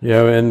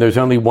 and there's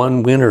only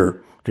one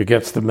winner who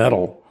gets the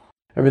medal.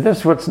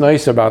 That's what's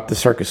nice about the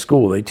circus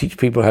school. They teach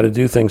people how to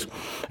do things,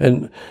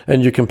 and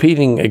you're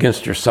competing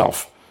against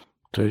yourself.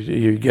 So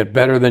you get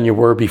better than you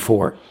were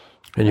before,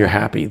 and you're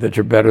happy that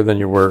you're better than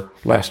you were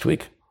last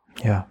week.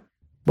 Yeah.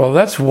 Well,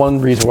 that's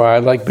one reason why I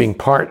like being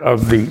part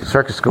of the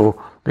circus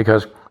school,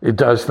 because it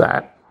does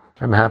that.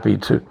 I'm happy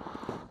to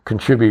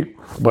contribute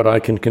what I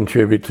can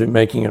contribute to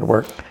making it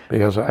work,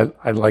 because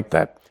I like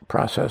that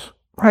process.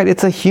 Right.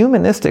 It's a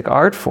humanistic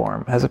art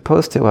form as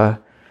opposed to a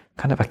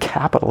kind of a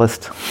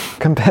capitalist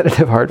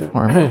competitive art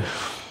form.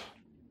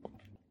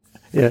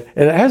 Yeah.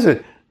 And it has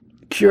a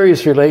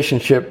curious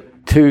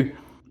relationship to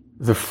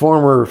the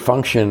former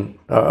function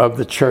of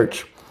the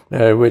church,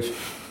 which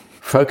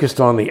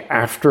focused on the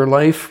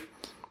afterlife.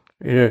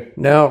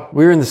 Now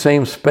we're in the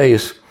same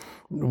space.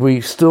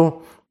 We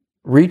still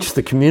reach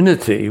the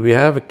community. We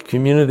have a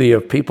community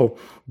of people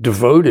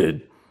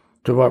devoted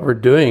to what we're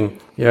doing.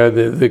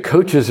 The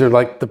coaches are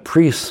like the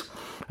priests,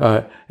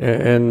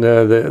 and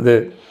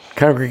the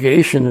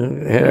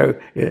congregation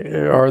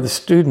are the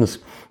students.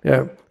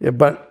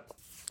 But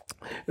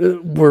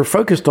we're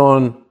focused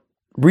on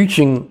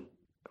reaching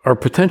our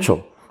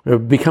potential,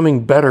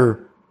 becoming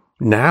better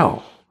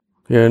now.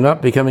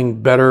 Not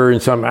becoming better in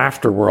some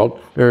afterworld.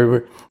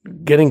 We're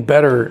getting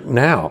better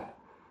now,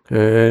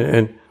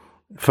 and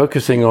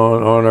focusing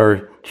on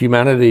our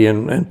humanity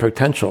and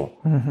potential.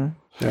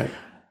 Mm-hmm. Right.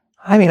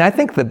 I mean, I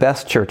think the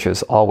best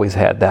churches always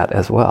had that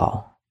as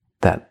well,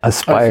 that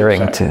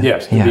aspiring to...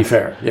 Yes, to be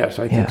fair. Yes,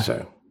 I think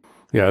so.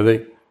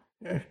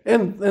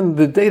 And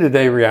the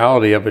day-to-day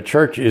reality of a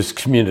church is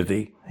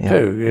community,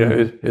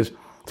 too. Is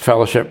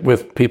fellowship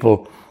with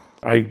people.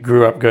 I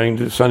grew up going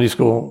to Sunday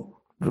school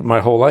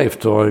my whole life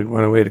till I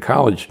went away to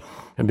college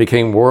and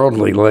became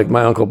worldly like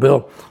my Uncle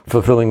Bill,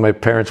 fulfilling my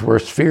parents'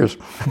 worst fears.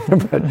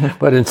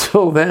 but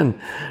until then,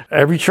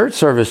 every church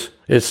service,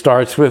 it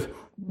starts with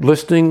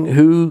listing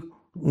who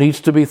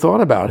needs to be thought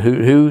about,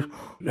 who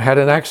had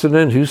an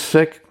accident, who's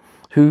sick,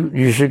 who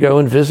you should go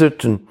and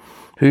visit, and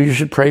who you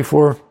should pray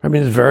for. I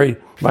mean, it's very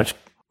much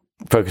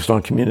focused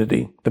on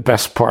community. The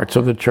best parts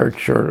of the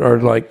church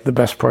are like the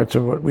best parts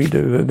of what we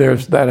do.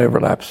 That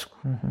overlaps,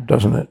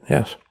 doesn't it?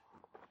 Yes.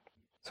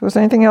 So is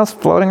there anything else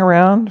floating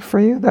around for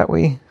you that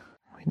we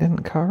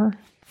didn't cover?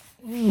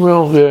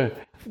 Well,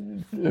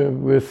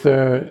 with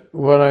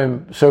what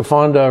I'm so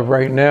fond of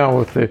right now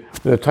with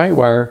the tight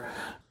wire,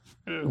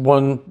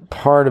 one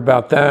part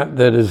about that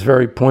is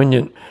very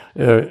poignant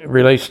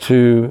relates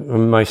to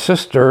my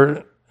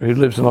sister who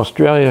lives in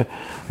Australia,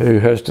 who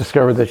has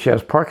discovered that she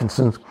has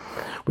Parkinson's,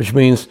 which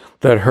means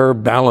that her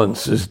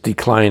balance is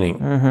declining.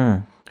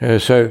 Mm-hmm.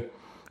 So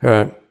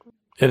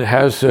it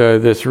has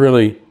this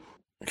really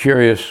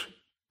curious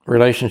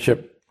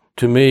relationship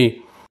to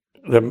me.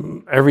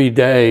 Every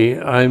day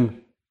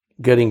I'm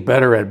getting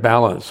better at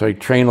balance. I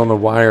train on the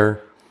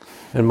wire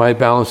and my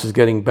balance is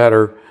getting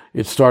better.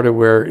 It started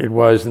where it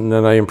was and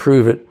then I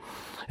improve it.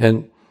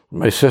 And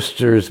my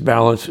sister's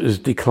balance is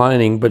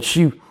declining, but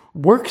she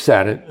works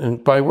at it.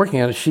 And by working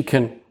at it, she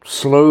can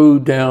slow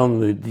down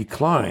the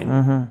decline.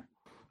 Mm-hmm.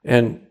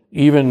 And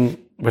even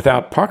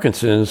without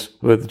Parkinson's,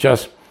 with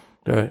just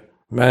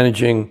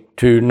managing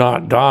to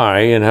not die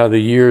and how the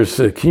years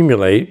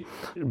accumulate,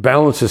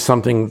 balance is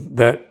something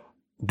that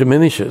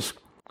diminishes.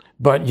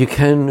 But you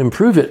can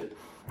improve it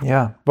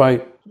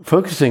by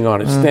focusing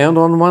on it. Mm-hmm. Stand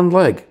on one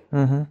leg.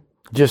 Mm-hmm.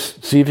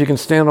 Just see if you can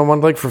stand on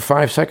one leg for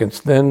 5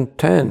 seconds, then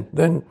 10,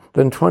 then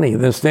 20,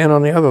 then stand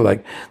on the other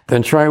leg.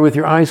 Then try with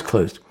your eyes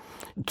closed.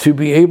 To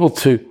be able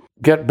to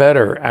get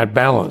better at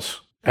balance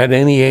at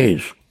any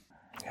age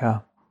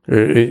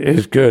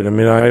is good. I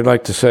mean, I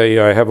like to say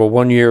I have a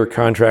 1-year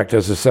contract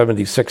as a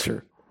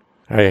 76er.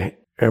 I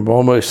am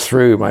almost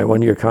through my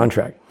 1-year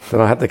contract. So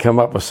I'll have to come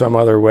up with some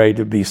other way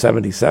to be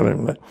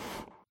 77. But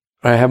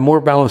I have more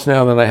balance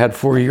now than I had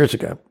 4 years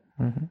ago.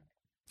 Mm-hmm.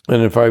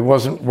 And if I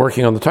wasn't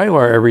working on the tight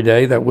wire every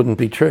day, that wouldn't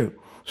be true.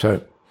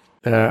 So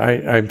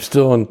I'm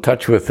still in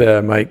touch with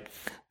my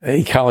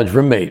college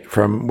roommate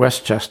from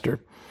Westchester.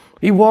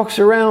 He walks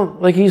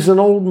around like he's an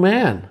old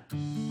man.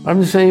 I'm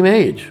the same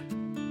age.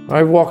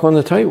 I walk on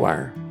the tight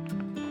wire.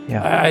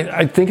 Yeah,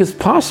 I think it's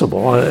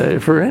possible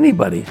for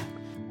anybody.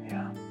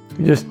 Yeah,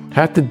 you just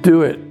have to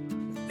do it.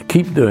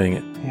 Keep doing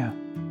it. Yeah,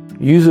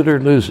 use it or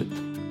lose it.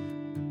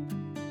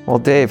 Well,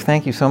 Dave,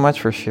 thank you so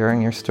much for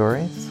sharing your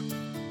stories.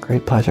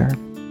 Great pleasure.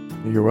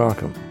 You're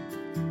welcome.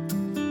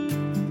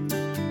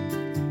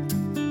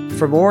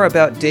 For more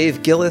about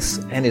Dave Gillies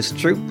and his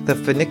troupe, the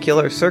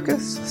Funicular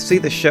Circus, see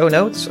the show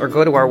notes or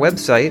go to our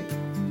website,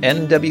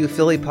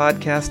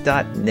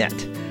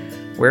 nwphillypodcast.net,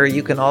 where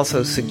you can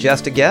also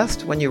suggest a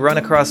guest when you run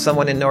across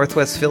someone in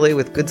Northwest Philly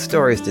with good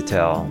stories to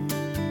tell.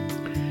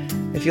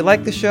 If you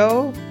like the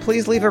show,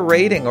 please leave a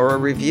rating or a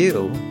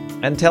review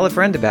and tell a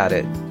friend about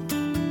it.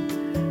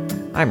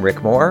 I'm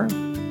Rick Moore.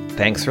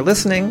 Thanks for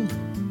listening.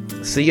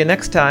 See you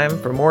next time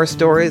for more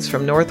stories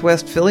from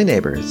Northwest Philly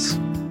neighbors.